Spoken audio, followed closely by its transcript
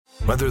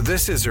Whether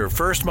this is her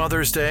first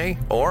Mother's Day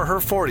or her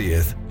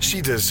 40th, she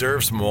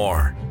deserves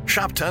more.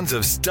 Shop tons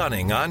of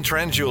stunning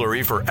on-trend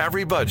jewelry for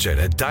every budget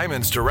at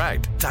Diamonds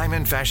Direct.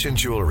 Diamond fashion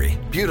jewelry,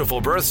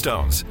 beautiful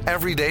birthstones,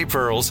 everyday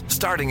pearls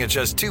starting at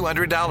just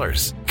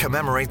 $200.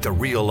 Commemorate the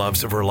real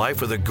loves of her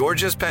life with a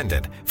gorgeous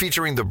pendant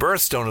featuring the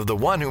birthstone of the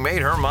one who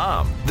made her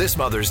mom. This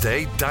Mother's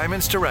Day,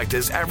 Diamonds Direct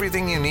is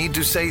everything you need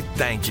to say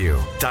thank you.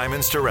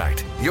 Diamonds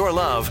Direct. Your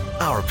love,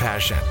 our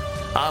passion.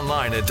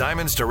 Online at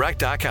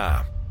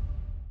diamondsdirect.com.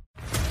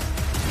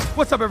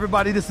 What's up,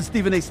 everybody? This is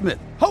Stephen A. Smith,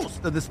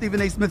 host of the Stephen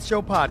A. Smith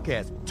Show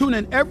podcast. Tune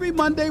in every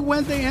Monday,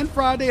 Wednesday, and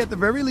Friday at the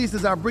very least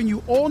as I bring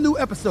you all new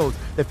episodes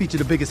that feature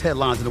the biggest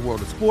headlines in the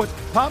world of sports,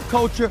 pop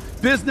culture,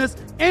 business,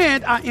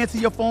 and I answer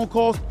your phone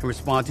calls and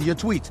respond to your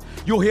tweets.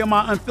 You'll hear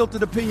my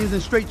unfiltered opinions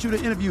and straight-shooter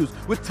interviews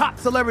with top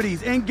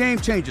celebrities and game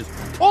changers.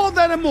 All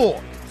that and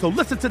more. So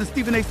listen to the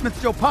Stephen A.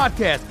 Smith Show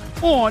podcast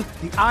on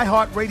the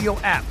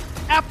iHeartRadio app,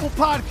 Apple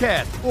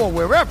Podcasts, or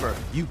wherever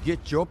you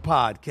get your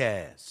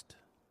podcast.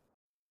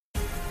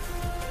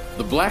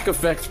 The Black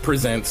Effect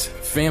presents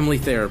Family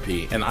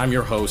Therapy, and I'm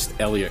your host,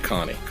 Elliot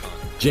Connie.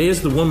 Jay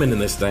is the woman in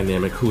this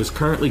dynamic who is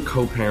currently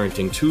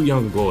co-parenting two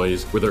young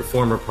boys with her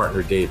former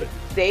partner, David.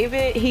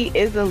 David, he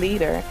is a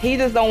leader. He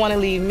just don't want to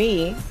leave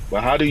me.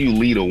 But how do you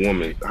lead a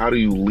woman? How do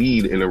you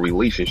lead in a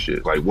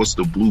relationship? Like, what's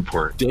the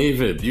blueprint?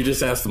 David, you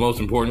just asked the most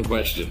important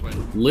question.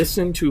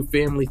 Listen to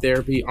Family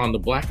Therapy on the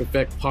Black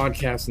Effect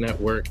Podcast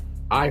Network,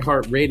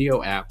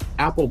 iHeartRadio app,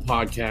 Apple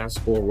Podcasts,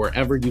 or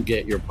wherever you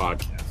get your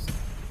podcasts.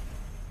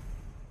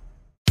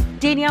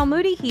 Danielle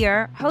Moody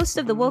here, host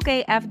of the Woke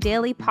AF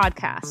Daily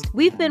podcast.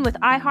 We've been with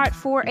iHeart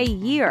for a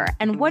year,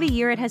 and what a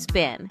year it has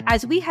been.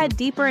 As we head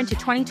deeper into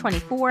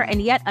 2024 and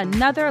yet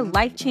another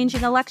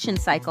life-changing election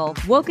cycle,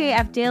 Woke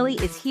AF Daily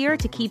is here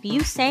to keep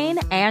you sane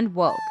and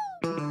woke.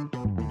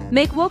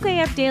 Make Woke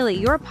AF Daily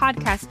your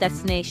podcast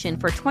destination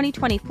for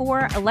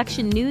 2024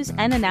 election news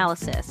and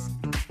analysis.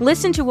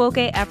 Listen to Woke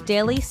AF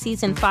Daily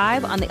Season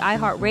 5 on the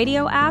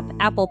iHeartRadio app,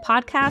 Apple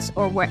Podcasts,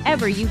 or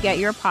wherever you get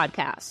your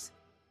podcasts.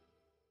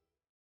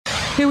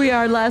 Here we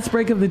are, last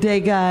break of the day,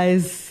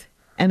 guys.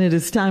 And it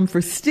is time for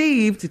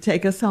Steve to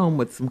take us home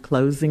with some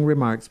closing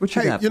remarks. What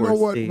you got for us, Steve? You know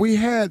what? We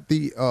had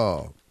the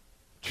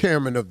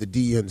chairman of the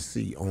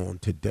DNC on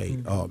today,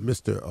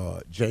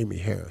 Mr. Jamie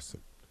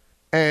Harrison.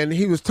 And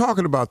he was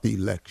talking about the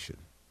election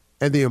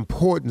and the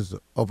importance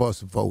of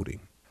us voting.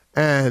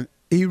 And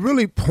he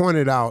really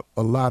pointed out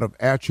a lot of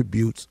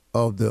attributes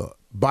of the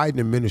Biden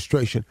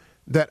administration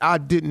that I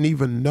didn't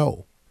even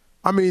know.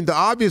 I mean, the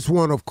obvious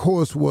one, of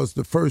course, was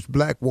the first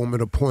black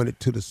woman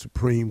appointed to the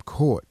Supreme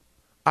Court.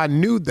 I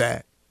knew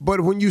that. But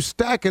when you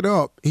stack it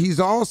up, he's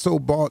also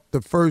brought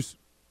the first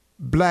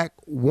black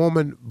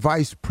woman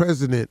vice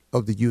president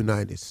of the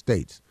United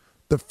States,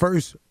 the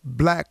first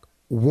black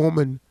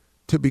woman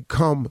to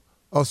become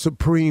a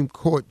Supreme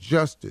Court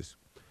justice.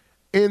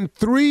 In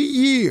 3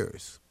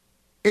 years,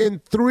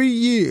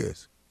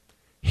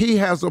 he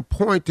has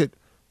appointed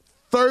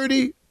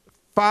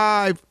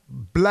 35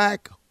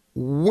 black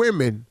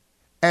women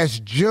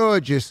as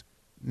judges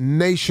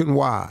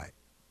nationwide.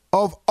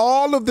 Of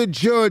all of the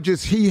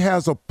judges he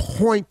has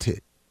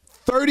appointed,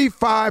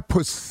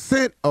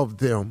 35% of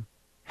them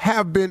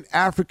have been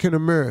African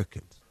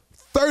Americans.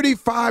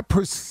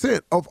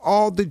 35% of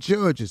all the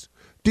judges.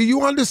 Do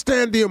you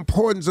understand the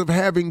importance of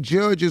having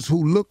judges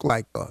who look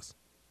like us,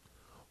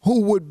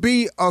 who would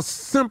be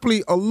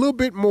simply a little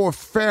bit more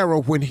fairer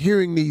when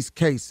hearing these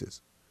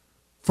cases,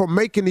 for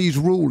making these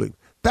rulings?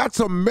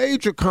 That's a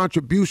major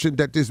contribution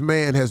that this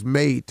man has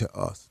made to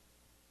us.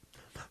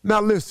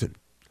 Now listen,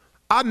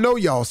 I know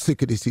y'all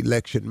sick of this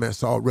election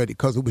mess already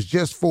because it was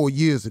just 4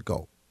 years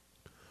ago.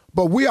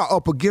 But we are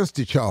up against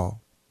it,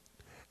 y'all.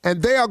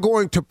 And they are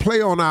going to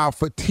play on our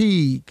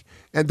fatigue,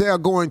 and they are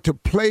going to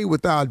play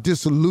with our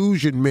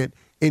disillusionment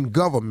in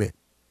government.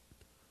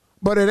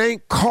 But it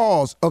ain't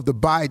cause of the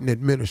Biden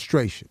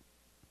administration.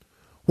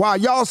 While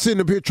y'all sitting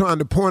up here trying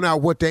to point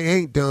out what they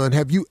ain't done,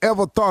 have you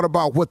ever thought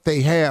about what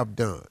they have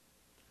done?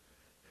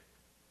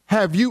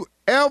 Have you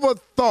ever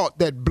thought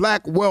that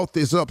black wealth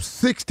is up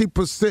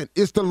 60%?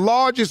 It's the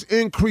largest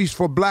increase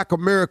for black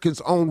Americans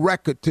on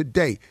record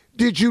today.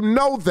 Did you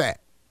know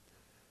that?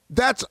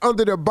 That's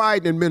under the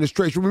Biden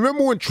administration.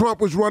 Remember when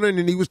Trump was running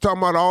and he was talking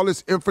about all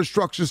this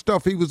infrastructure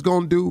stuff he was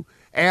going to do?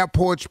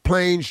 Airports,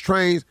 planes,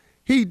 trains.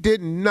 He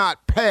did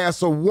not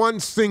pass one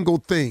single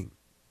thing.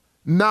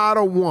 Not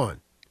a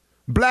one.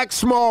 Black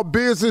small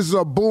businesses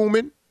are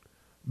booming.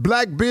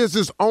 Black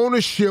business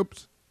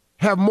ownerships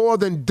have more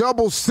than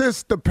doubled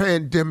since the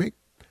pandemic.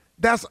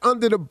 That's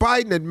under the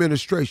Biden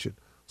administration.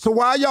 So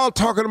why y'all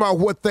talking about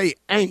what they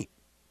ain't?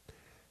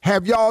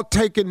 Have y'all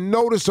taken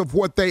notice of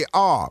what they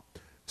are?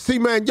 See,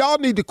 man, y'all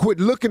need to quit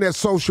looking at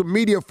social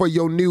media for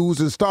your news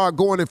and start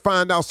going and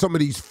find out some of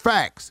these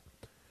facts.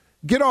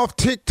 Get off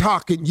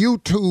TikTok and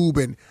YouTube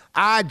and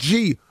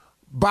IG.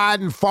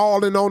 Biden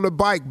falling on the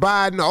bike,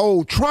 Biden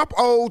old. Trump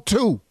old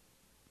too.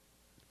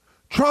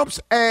 Trump's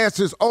ass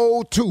is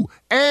old too,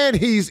 and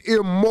he's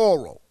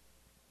immoral.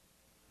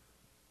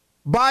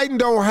 Biden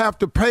don't have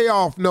to pay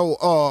off no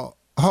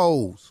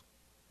hoes.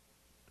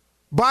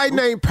 Biden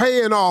ain't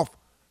paying off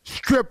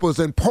strippers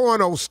and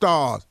porno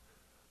stars.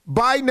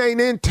 Biden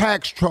ain't in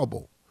tax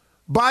trouble.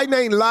 Biden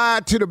ain't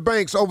lied to the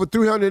banks over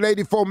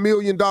 $384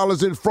 million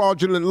in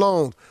fraudulent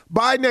loans.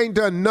 Biden ain't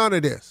done none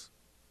of this.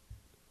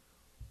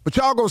 But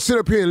y'all gonna sit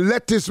up here and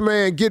let this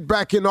man get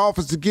back in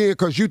office again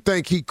because you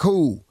think he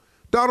cool.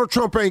 Donald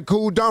Trump ain't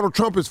cool. Donald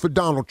Trump is for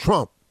Donald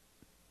Trump.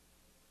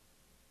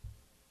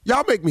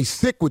 Y'all make me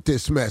sick with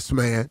this mess,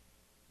 man.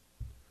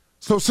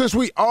 So since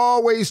we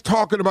always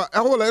talking about,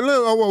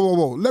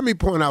 whoa, let me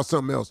point out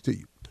something else to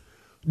you.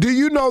 Do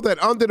you know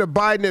that under the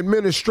Biden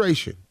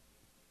administration,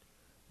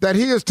 that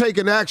he has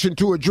taken action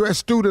to address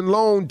student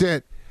loan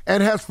debt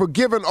and has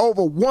forgiven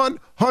over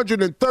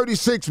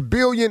 $136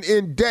 billion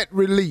in debt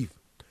relief?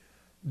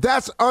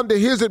 That's under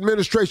his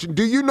administration.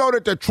 Do you know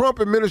that the Trump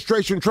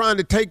administration trying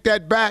to take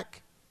that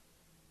back?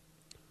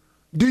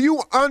 Do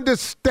you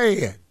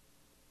understand?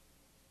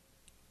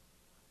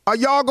 Are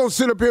y'all going to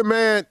sit up here,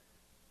 man?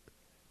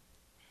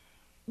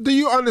 Do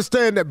you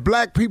understand that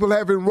black people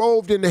have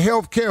enrolled in the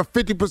health care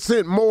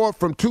 50% more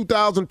from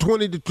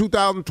 2020 to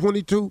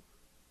 2022?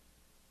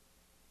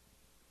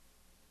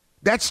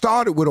 That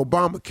started with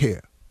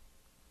Obamacare,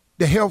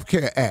 the Health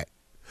Care Act,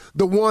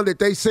 the one that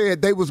they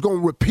said they was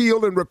going to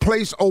repeal and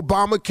replace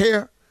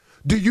Obamacare.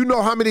 Do you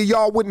know how many of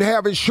y'all wouldn't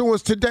have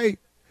insurance today?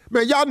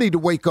 Man, y'all need to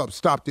wake up,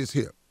 stop this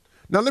here.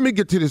 Now, let me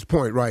get to this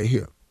point right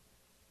here.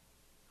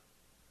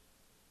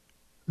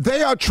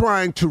 They are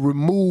trying to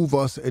remove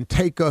us and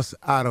take us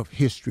out of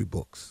history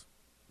books.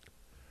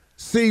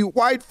 See,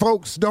 white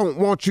folks don't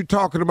want you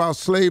talking about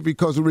slavery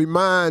because it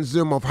reminds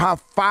them of how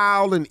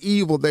foul and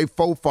evil their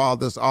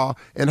forefathers are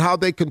and how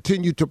they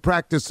continue to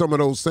practice some of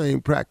those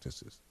same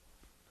practices.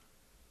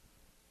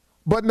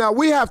 But now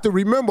we have to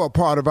remember a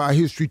part of our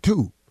history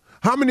too.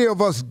 How many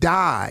of us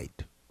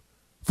died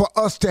for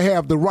us to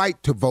have the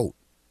right to vote?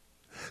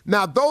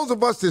 Now, those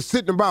of us that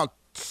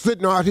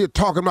sitting out here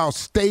talking about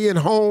staying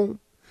home,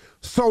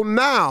 so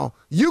now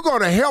you're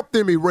going to help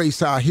them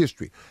erase our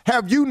history.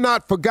 Have you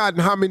not forgotten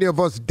how many of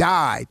us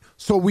died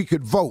so we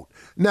could vote?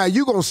 Now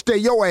you're going to stay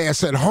your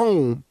ass at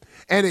home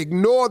and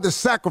ignore the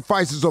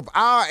sacrifices of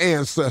our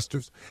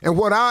ancestors and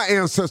what our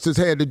ancestors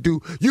had to do.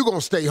 You're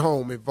going to stay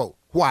home and vote.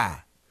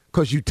 Why?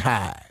 Because you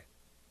tired.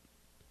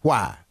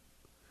 Why?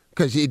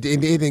 Because it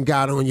didn't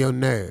got on your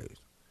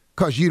nerves.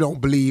 Because you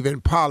don't believe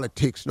in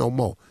politics no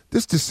more.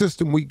 This is the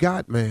system we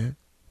got, man.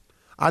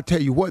 I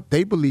tell you what,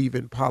 they believe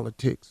in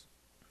politics.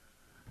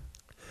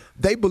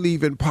 They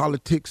believe in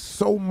politics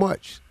so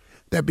much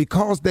that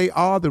because they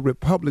are the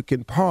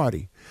Republican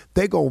Party,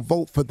 they going to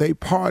vote for their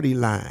party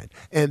line.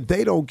 And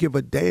they don't give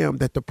a damn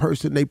that the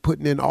person they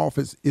putting in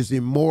office is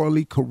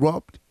immorally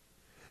corrupt,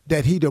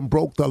 that he done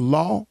broke the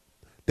law,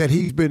 that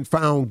he's been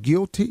found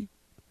guilty,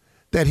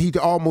 that he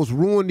almost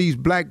ruined these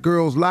black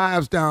girls'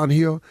 lives down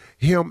here.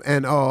 Him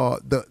and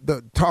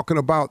the talking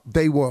about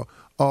they were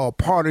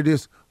part of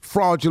this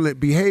fraudulent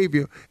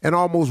behavior and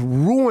almost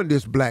ruined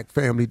this black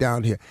family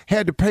down here.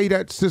 Had to pay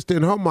that sister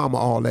and her mama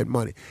all that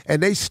money.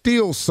 And they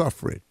still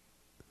suffering.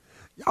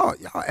 Y'all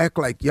act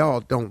like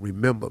y'all don't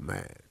remember,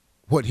 man,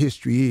 what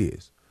history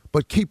is.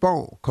 But keep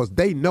on, because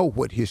they know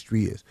what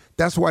history is.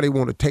 That's why they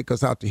want to take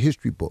us out to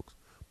history books.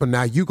 But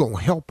now you going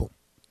to help them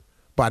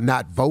by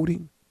not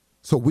voting.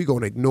 So we're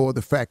going to ignore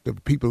the fact of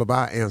the people of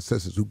our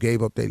ancestors who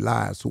gave up their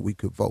lives so we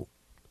could vote.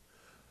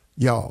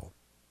 Y'all,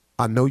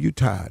 I know you're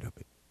tired of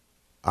it.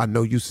 I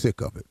know you're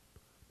sick of it.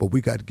 But we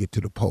got to get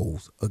to the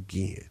polls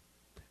again.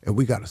 And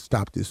we got to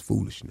stop this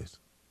foolishness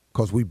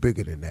because we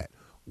bigger than that.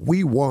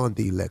 We won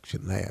the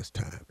election last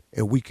time,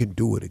 and we can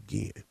do it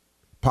again.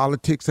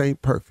 Politics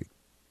ain't perfect.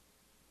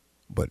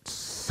 But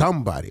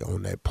somebody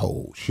on that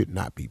poll should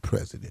not be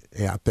president.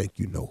 And I think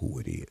you know who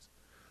it is.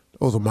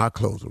 Those are my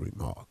closing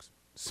remarks.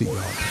 See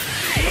y'all.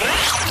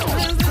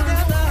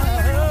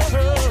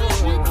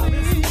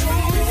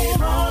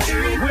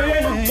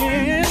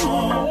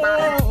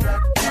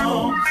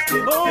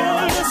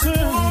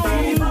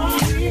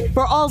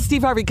 For all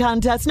Steve Harvey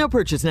contests, no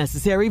purchase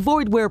necessary,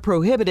 void where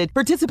prohibited.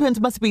 Participants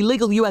must be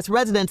legal U.S.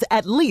 residents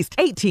at least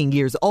 18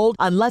 years old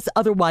unless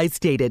otherwise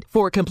stated.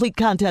 For complete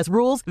contest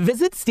rules,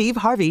 visit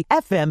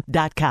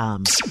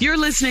SteveHarveyFM.com. You're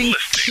listening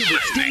to the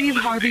Steve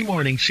Harvey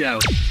Morning Show.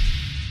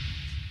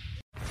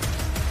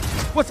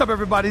 What's up,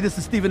 everybody? This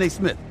is Stephen A.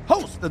 Smith,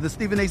 host of the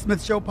Stephen A.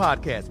 Smith Show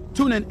podcast.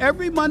 Tune in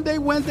every Monday,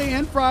 Wednesday,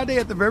 and Friday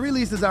at the very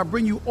least as I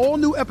bring you all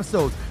new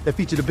episodes that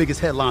feature the biggest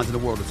headlines in the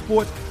world of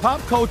sports,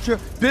 pop culture,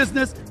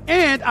 business,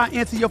 and I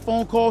answer your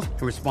phone calls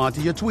and respond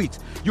to your tweets.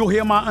 You'll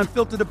hear my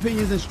unfiltered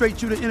opinions and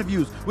straight-shooter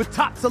interviews with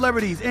top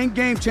celebrities and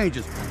game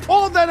changers.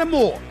 All that and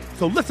more.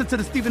 So listen to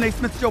the Stephen A.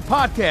 Smith Show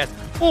podcast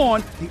on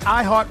the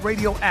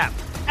iHeartRadio app,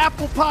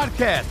 Apple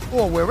Podcasts,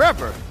 or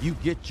wherever you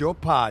get your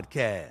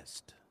podcast.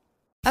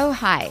 Oh,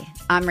 hi,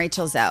 I'm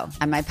Rachel Zoe,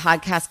 and my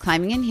podcast,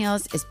 Climbing in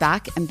Heels, is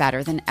back and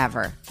better than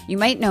ever. You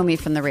might know me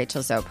from the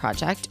Rachel Zoe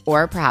Project,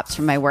 or perhaps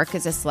from my work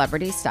as a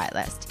celebrity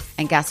stylist.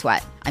 And guess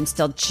what? I'm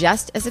still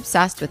just as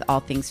obsessed with all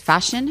things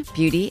fashion,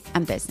 beauty,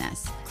 and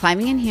business.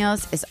 Climbing in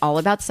Heels is all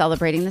about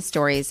celebrating the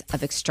stories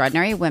of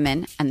extraordinary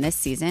women, and this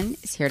season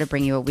is here to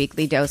bring you a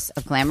weekly dose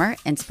of glamour,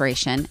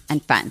 inspiration,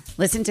 and fun.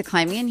 Listen to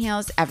Climbing in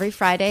Heels every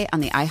Friday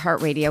on the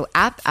iHeartRadio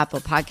app, Apple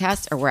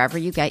Podcasts, or wherever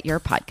you get your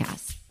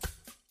podcasts.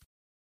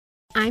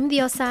 I'm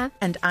Diosa.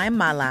 And I'm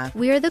Mala.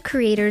 We are the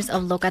creators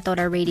of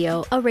Locatora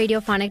Radio, a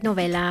radiophonic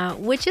novela,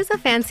 which is a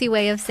fancy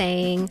way of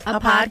saying a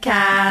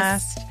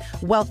podcast.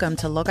 Welcome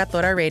to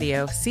Locatora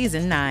Radio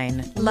Season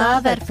 9.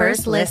 Love at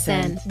first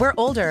listen. We're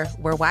older,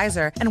 we're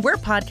wiser, and we're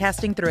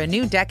podcasting through a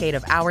new decade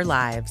of our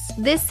lives.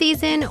 This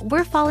season,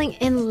 we're falling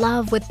in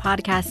love with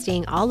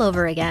podcasting all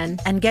over again.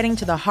 And getting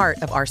to the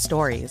heart of our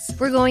stories.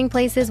 We're going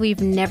places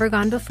we've never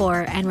gone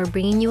before, and we're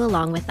bringing you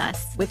along with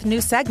us. With new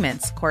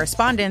segments,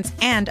 correspondence,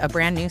 and a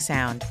brand new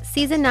sound.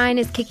 Season 9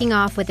 is kicking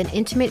off with an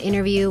intimate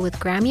interview with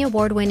Grammy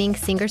Award-winning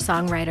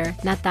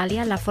singer-songwriter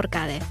Natalia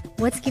Lafourcade.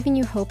 What's giving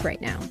you hope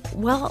right now?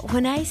 Well,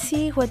 when I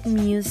see what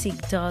music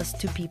does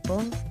to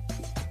people,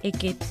 it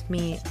gives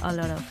me a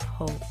lot of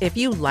hope. If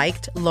you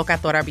liked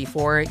Locatora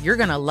before, you're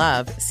going to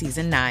love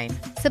Season 9.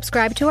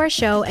 Subscribe to our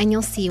show and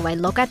you'll see why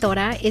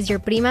Locatora is your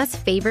prima's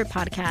favorite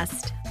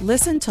podcast.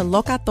 Listen to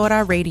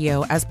Locatora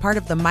Radio as part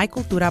of the My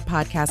Cultura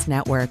Podcast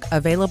Network,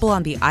 available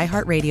on the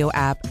iHeartRadio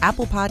app,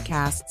 Apple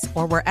Podcasts,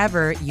 or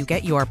wherever you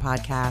get your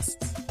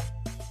podcasts.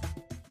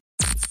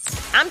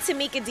 I'm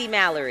Tamika D.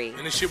 Mallory.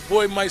 And it's your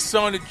boy, my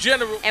son, the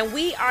General. And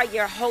we are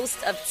your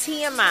hosts of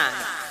TMI.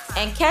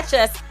 And catch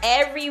us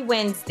every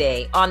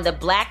Wednesday on the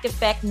Black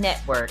Effect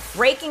Network,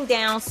 breaking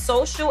down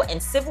social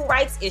and civil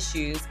rights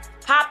issues,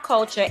 pop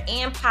culture,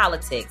 and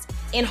politics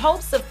in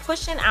hopes of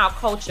pushing our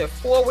culture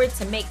forward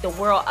to make the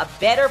world a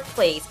better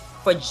place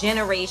for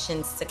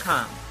generations to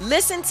come.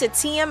 Listen to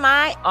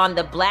TMI on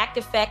the Black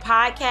Effect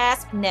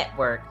Podcast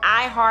Network,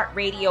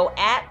 iHeartRadio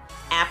app,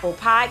 Apple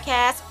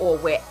Podcasts, or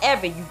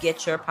wherever you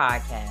get your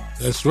podcasts.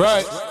 That's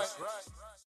right.